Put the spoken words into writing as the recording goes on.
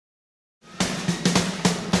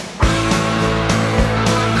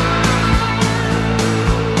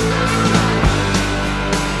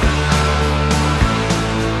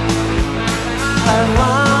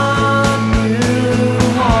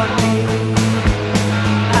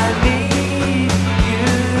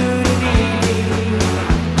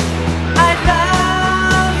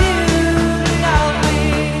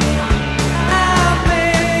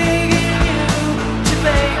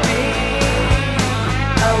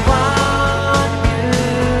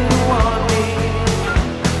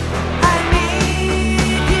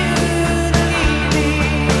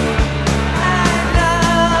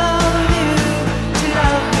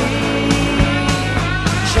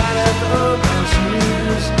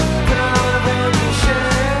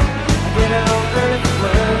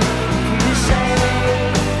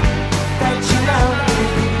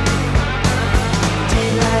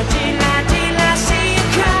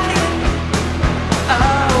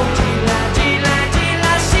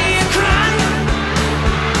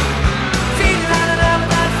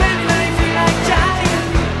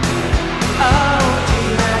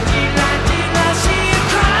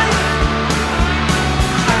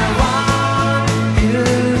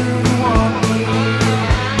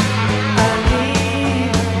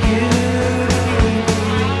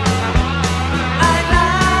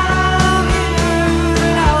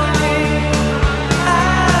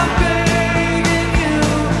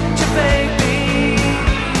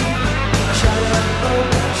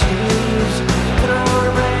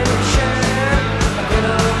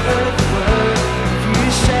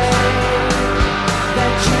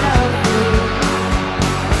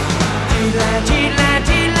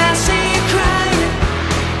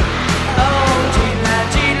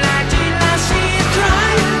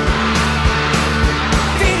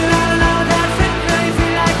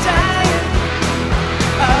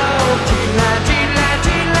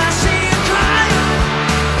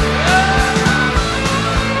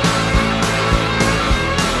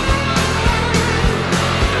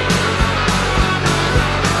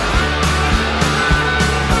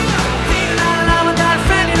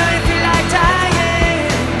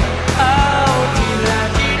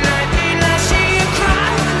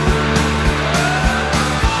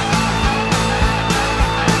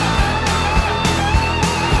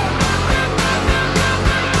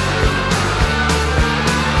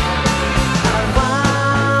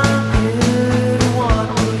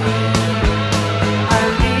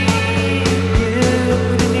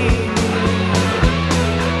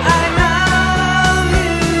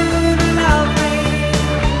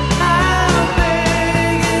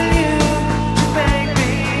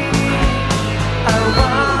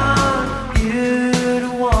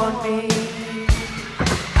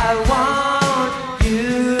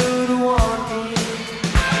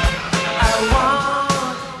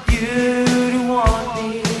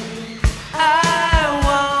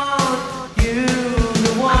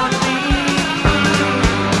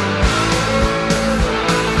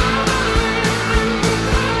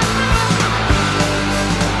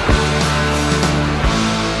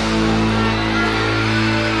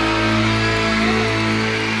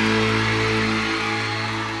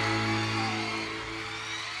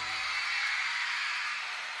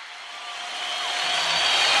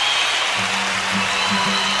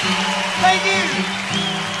Thank you.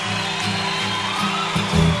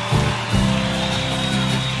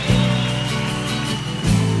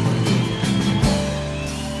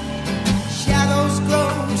 Shadows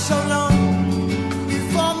grow so long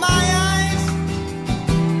before my eyes,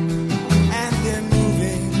 and they're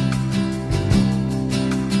moving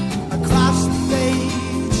across the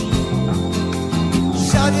page.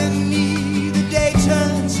 Suddenly the day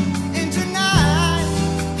turns into night.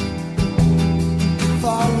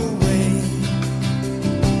 Far away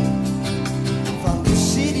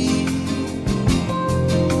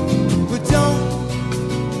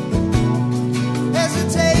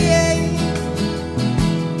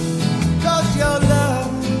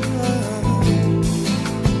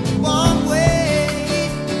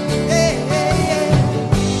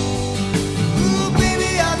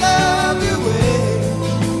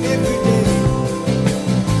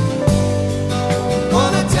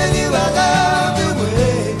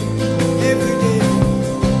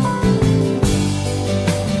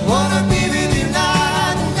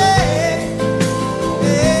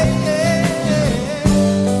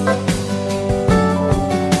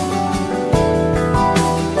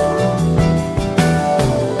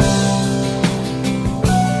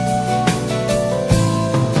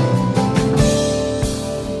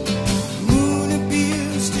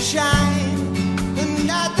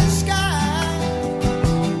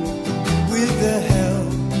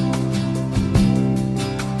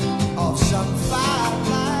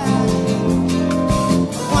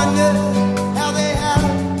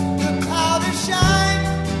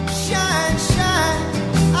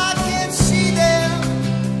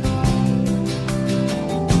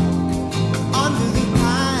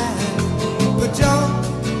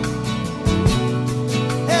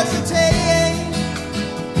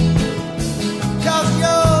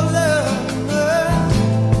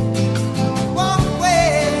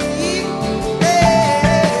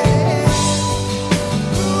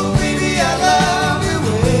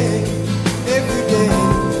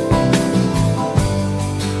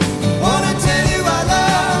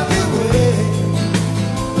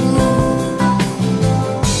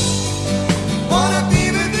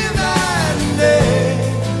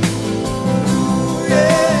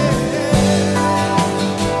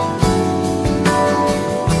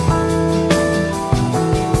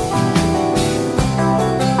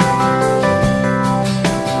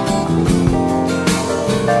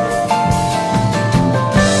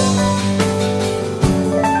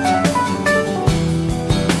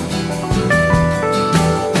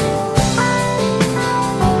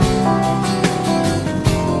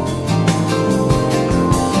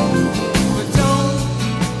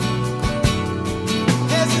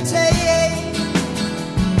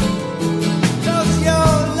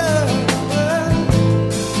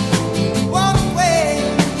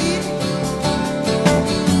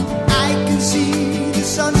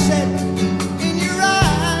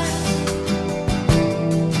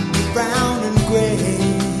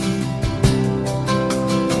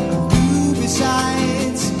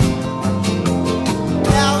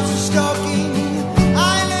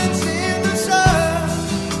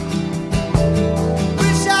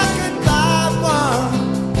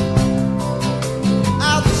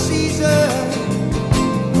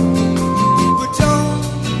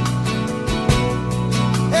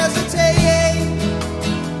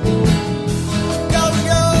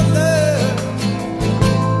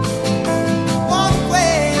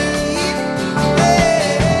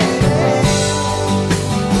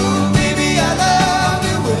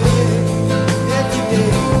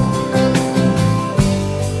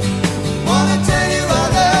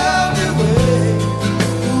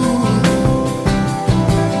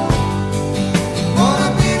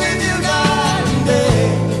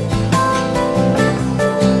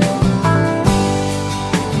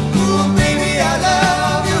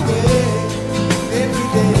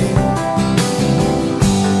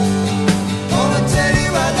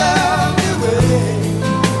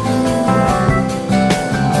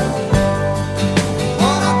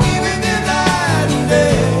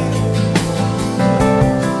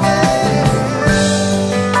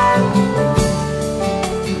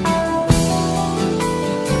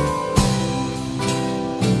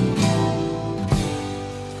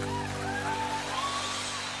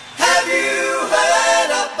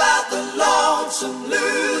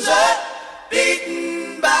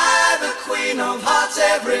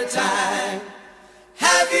every time.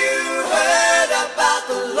 Have you heard about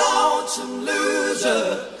the lonesome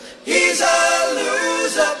loser? He's a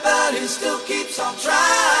loser, but he still keeps on trying.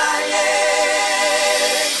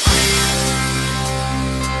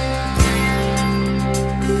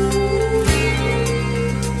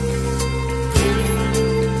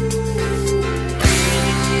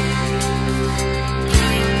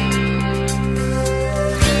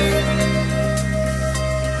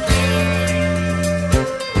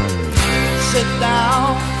 Sit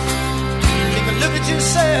down, take a look at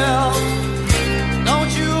yourself.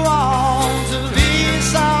 Don't you want to be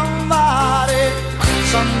somebody?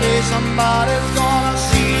 Someday somebody's gonna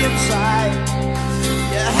see inside.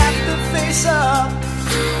 You have to face up.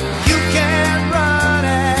 You can't run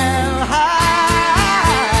and hide.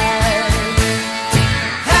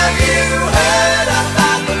 Have you heard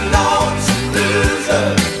about the lonesome loser,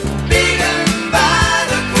 beaten by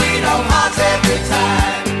the queen of hearts every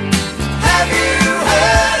time? Have you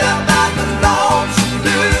heard about the lonesome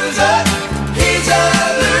loser? He's a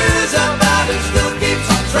loser, but he still keeps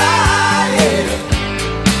on trying.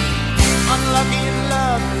 Unlucky in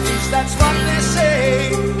love, at least that's what they say.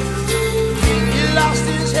 He lost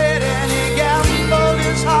his head and he gambled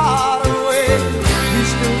his heart away. He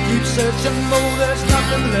still keeps searching, though there's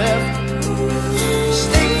nothing left. He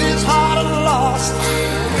staked his heart and lost.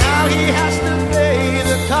 Now he has to pay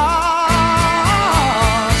the cost.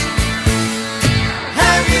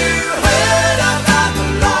 Have you heard about the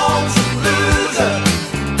lonesome loser,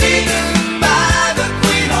 beaten by the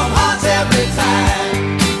queen of hearts every time?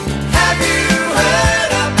 Have you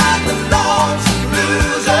heard about the lonesome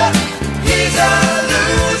loser? He's a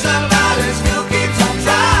loser, but he still keeps on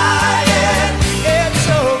trying. It's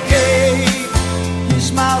okay, he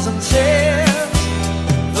smiles and says,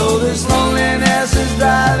 though this loneliness is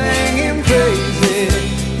driving him crazy.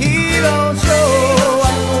 He don't show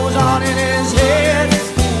what goes on in his head,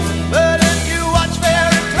 but if you watch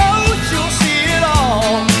very close, you'll see it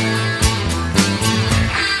all.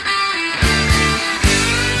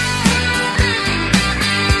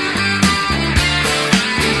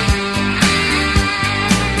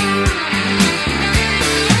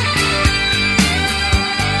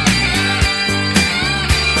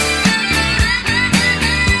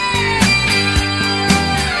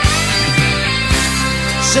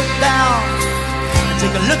 Sit down and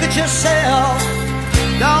take a look at yourself.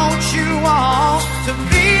 Don't you want to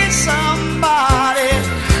be somebody?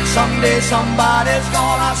 Someday somebody's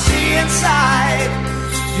gonna see inside.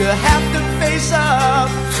 You have to face up.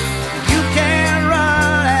 You can't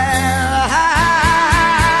run and hide.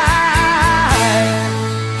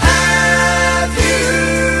 Have you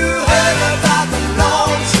heard about the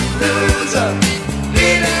lonesome loser,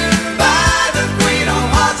 beaten by the queen of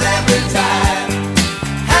hearts every time?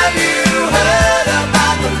 Have you heard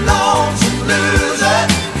about the lonesome loser?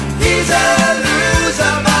 He's a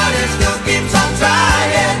loser, but he still keeps on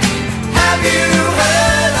trying. Have you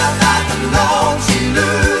heard about the lonesome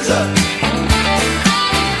loser?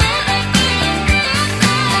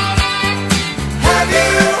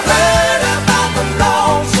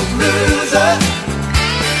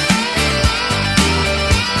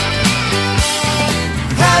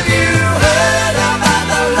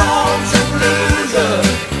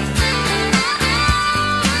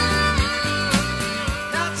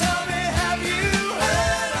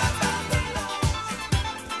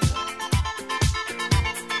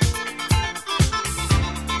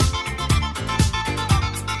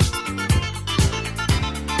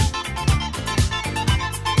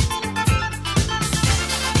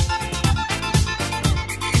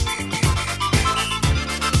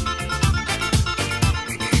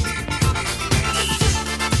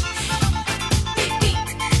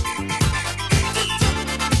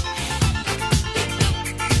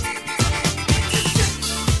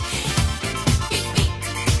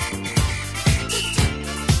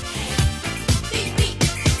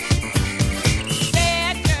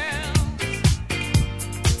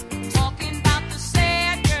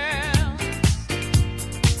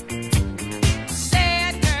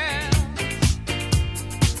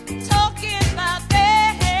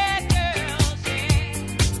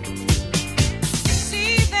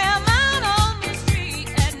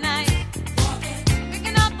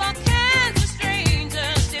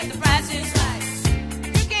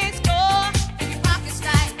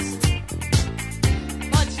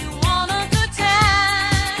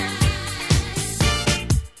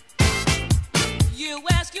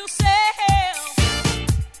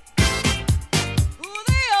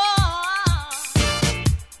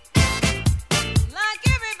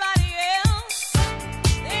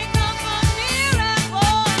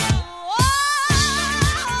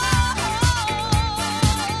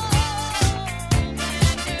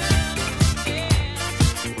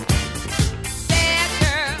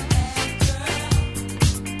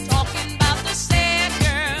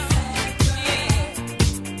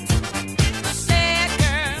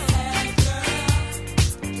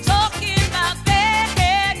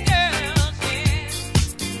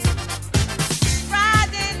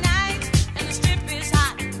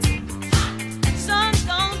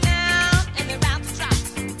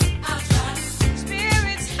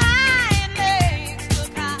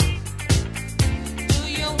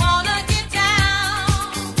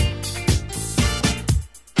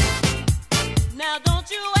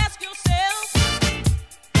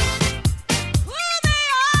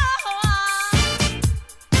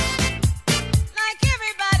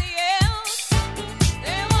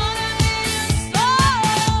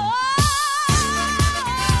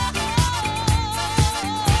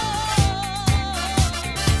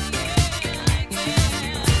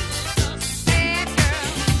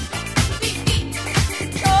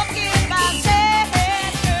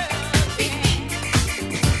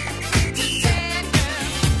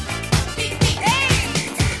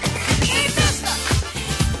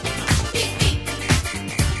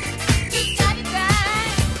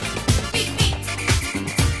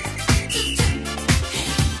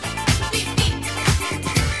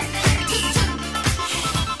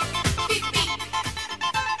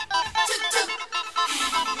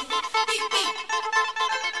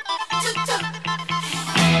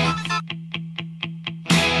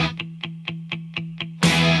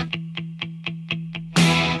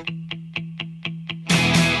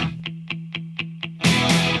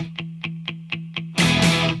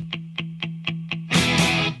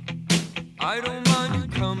 I don't mind you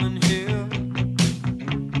coming here,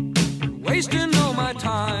 wasting all my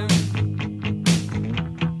time.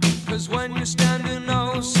 'Cause when you're standing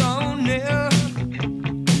oh so near,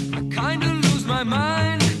 I kinda lose my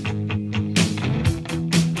mind.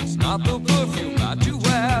 It's not the perfume that you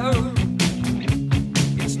wear,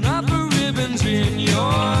 it's not the ribbons in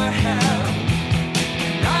your hair.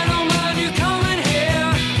 And I don't mind you coming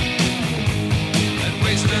here and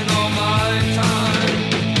wasting all my time.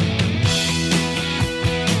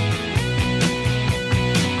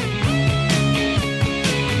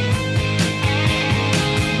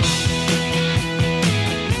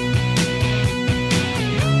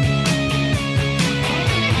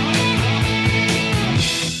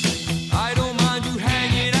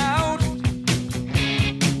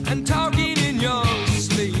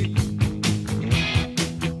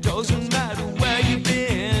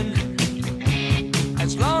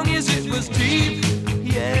 Deep,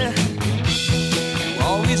 yeah. You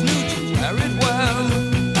always knew to wear it well,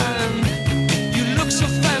 and you look so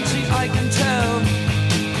fancy, I can tell.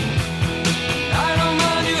 I don't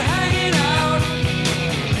mind you hanging out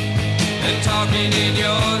and talking in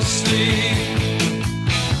your sleep.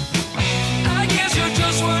 I guess you're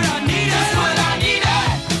just what I needed. Just what I needed.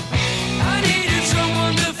 I needed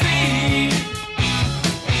someone to feed.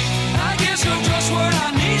 I guess you're just what I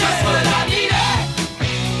needed. Just what I needed.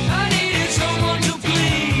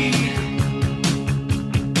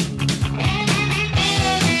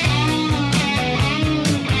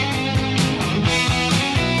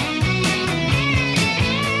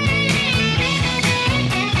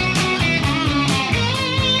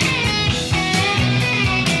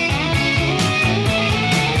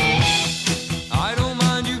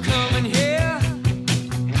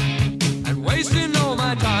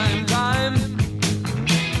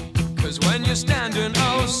 When you're standing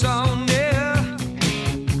oh so near,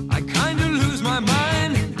 I kinda lose my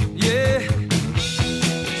mind, yeah.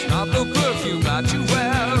 It's not the perfume that you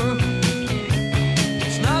wear,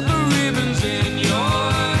 it's not the ribbons in your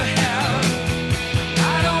hair.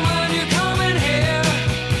 I don't mind you coming here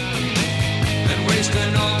and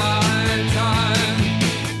wasting all my time.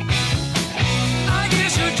 I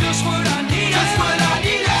guess you're just what I needed. Just what I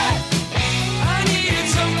needed. I needed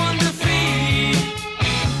someone to feed.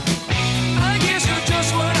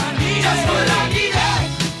 Just what I needed. Just what I needed.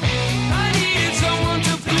 I needed someone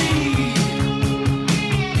to please.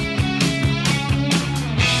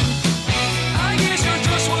 I guess you're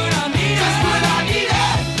just what I needed. Just what I needed.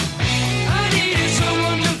 I needed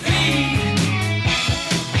someone to feed.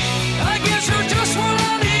 I guess you're just what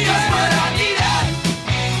I needed. Just what I needed.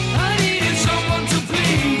 I needed someone to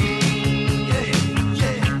please. Yeah,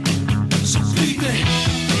 yeah. So please me.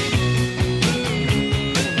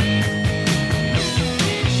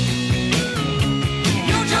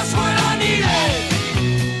 Just what I needed.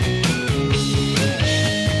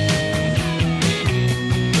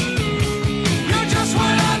 You're just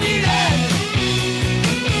what I needed.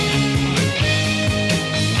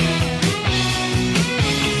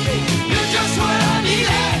 You're just what I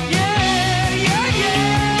needed. Yeah, yeah,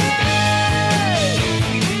 yeah.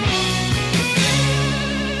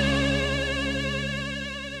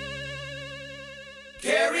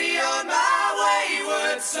 Carry on my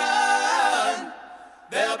wayward son.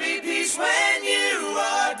 There'll be peace when you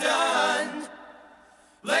are done.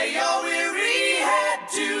 Lay your weary head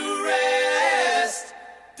to rest.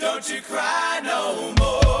 Don't you cry no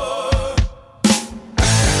more.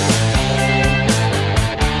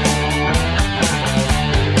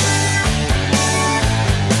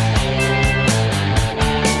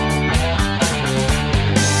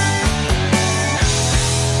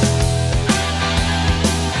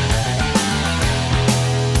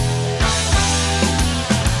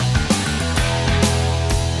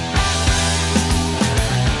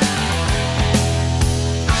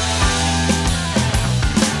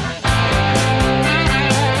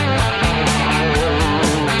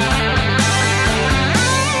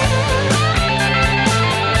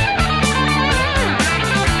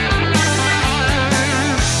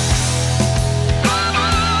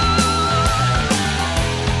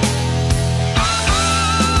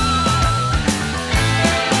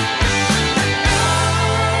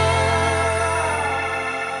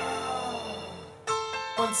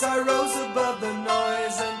 Once I rose above the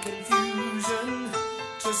noise and confusion,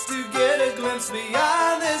 just to get a glimpse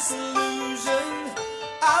beyond this illusion.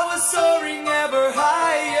 I was soaring